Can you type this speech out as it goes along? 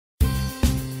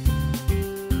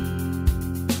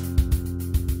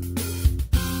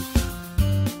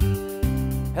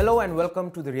Hello and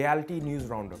welcome to the Realty News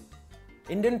Roundup.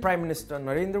 Indian Prime Minister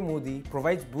Narendra Modi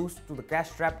provides boost to the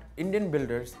cash-strapped Indian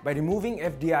builders by removing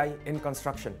FDI in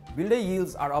construction. Builder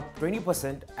yields are up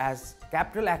 20% as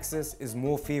capital access is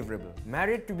more favorable.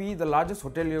 Mariott to be the largest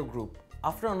hotelier group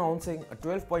after announcing a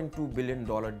 $12.2 billion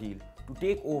deal to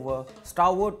take over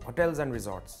Starwood Hotels and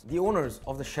Resorts, the owners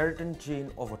of the Sheraton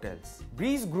chain of hotels.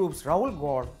 BRYS Group's RAHUL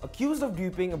GAUR, accused of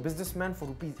duping a businessman for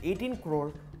rupees 18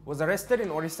 crore, was arrested in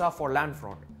Odisha for land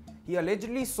fraud. He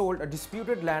allegedly sold a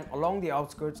disputed land along the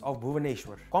outskirts of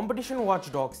Bhubaneshwor. Competition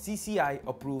watchdog CCI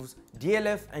approves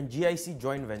DLF and GIC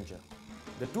Joint venture.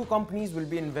 The two companies will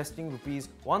be investing rupees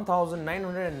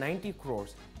 1,990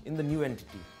 crores in the new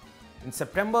entity. In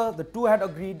September, the two had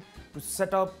agreed to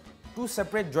set up two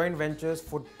separate joint ventures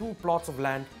for two plots of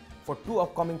land for two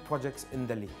upcoming projects in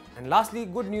Delhi. And lastly,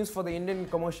 good news for the Indian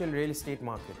commercial real estate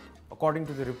market. According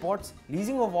to the reports,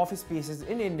 leasing of office spaces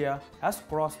in India has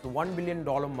crossed the $1 billion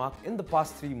mark in the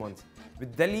past 3 months,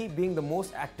 with Delhi being the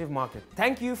most active market.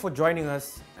 Thank you for joining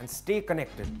us and stay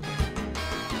connected.